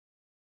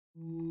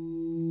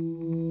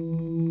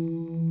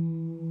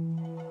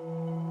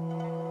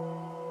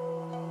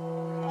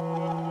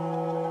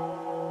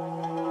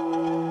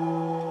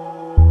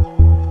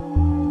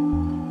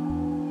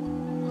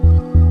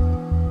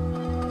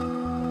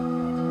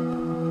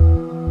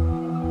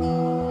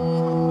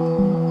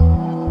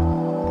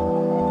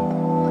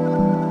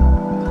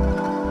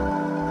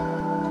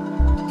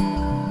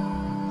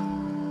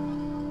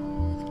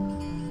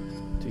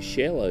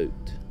shell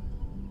out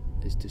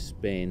is to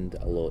spend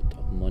a lot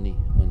of money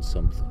on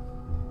something.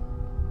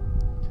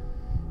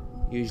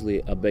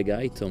 Usually a big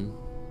item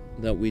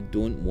that we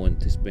don't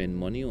want to spend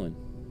money on.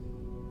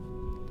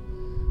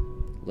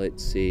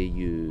 Let's say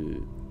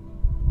you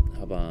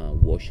have a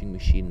washing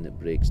machine that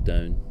breaks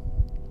down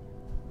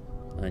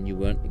and you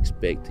weren't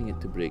expecting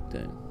it to break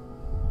down.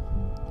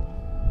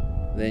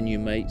 Then you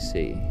might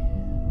say,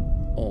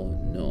 oh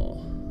no,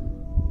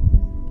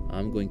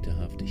 I'm going to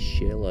have to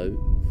shell out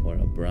for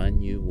a brand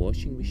new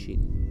washing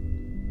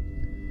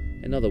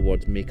machine. In other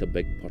words, make a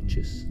big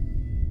purchase.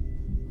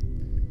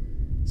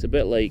 It's a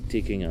bit like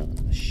taking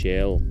a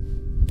shell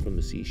from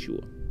the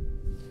seashore.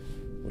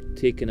 We're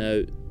taking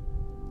out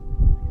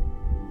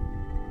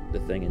the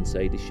thing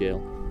inside the shell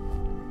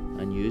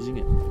and using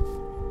it,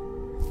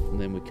 and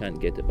then we can't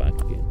get it back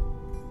again.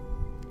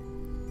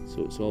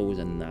 So it's always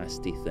a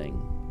nasty thing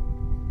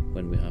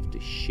when we have to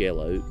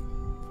shell out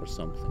for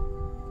something.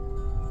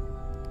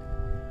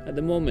 At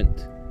the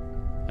moment,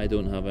 I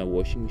don't have a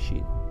washing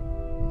machine,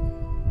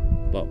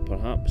 but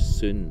perhaps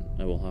soon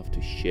I will have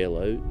to shell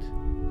out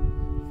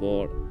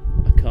for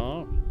a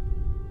car,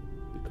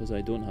 because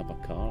I don't have a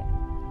car.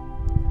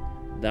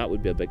 That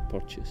would be a big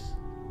purchase,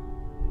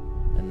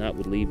 and that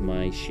would leave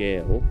my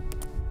shell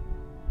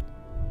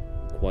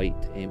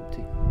quite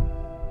empty.